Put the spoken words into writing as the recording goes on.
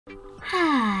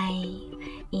Hi!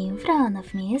 In front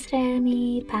of me is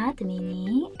Realme Pad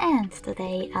Mini, and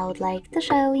today I would like to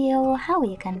show you how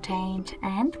you can change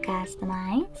and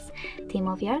customize theme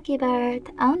of your keyboard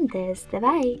on this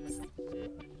device.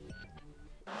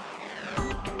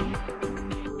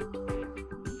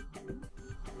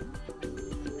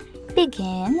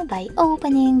 Begin by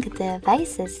opening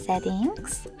Devices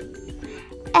Settings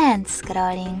and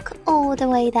scrolling all the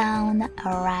way down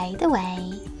right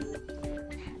away.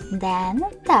 Then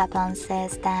tap on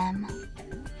System.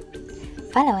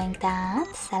 Following that,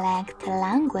 select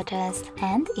Languages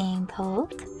and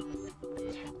Input,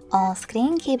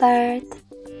 On-Screen Keyboard,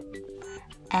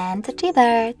 and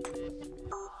Keyboard.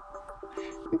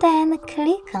 Then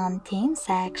click on Theme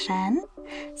section,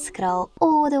 scroll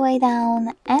all the way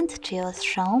down and choose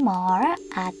Show More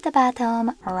at the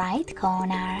bottom right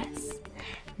corners.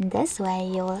 This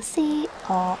way you will see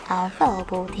all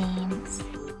available themes.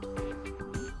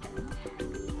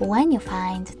 When you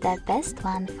find the best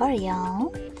one for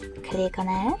you, click on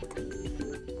it.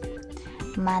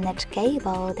 Manage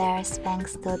keyboarders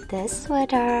thanks to this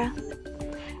switcher,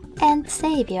 and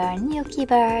save your new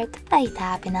keyboard by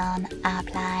tapping on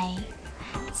Apply.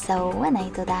 So when I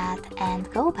do that and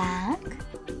go back,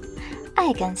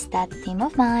 I can see that theme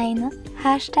of mine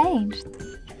has changed.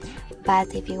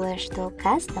 But if you wish to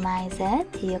customize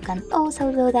it, you can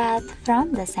also do that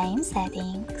from the same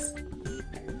settings.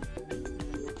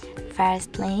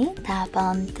 Firstly, tap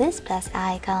on this plus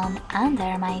icon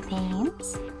under My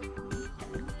Themes.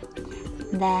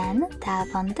 Then tap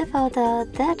on the photo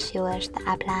that you wish to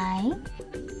apply.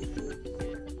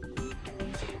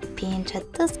 Pinch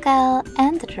it to scale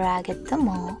and drag it to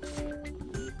move.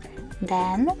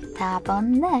 Then tap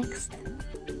on Next.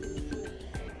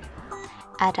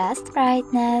 Adjust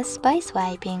brightness by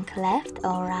swiping left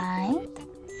or right.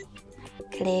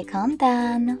 Click on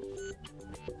Done.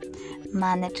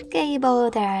 Manage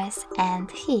keyboarders and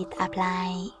hit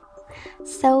Apply.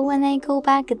 So when I go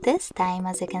back this time,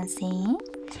 as you can see,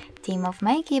 theme of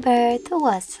my keyboard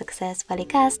was successfully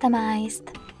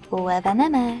customized with an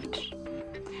image.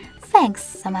 Thanks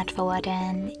so much for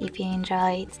watching. If you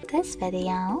enjoyed this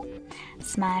video,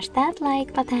 smash that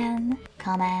like button,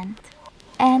 comment,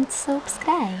 and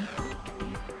subscribe.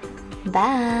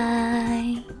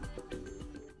 Bye!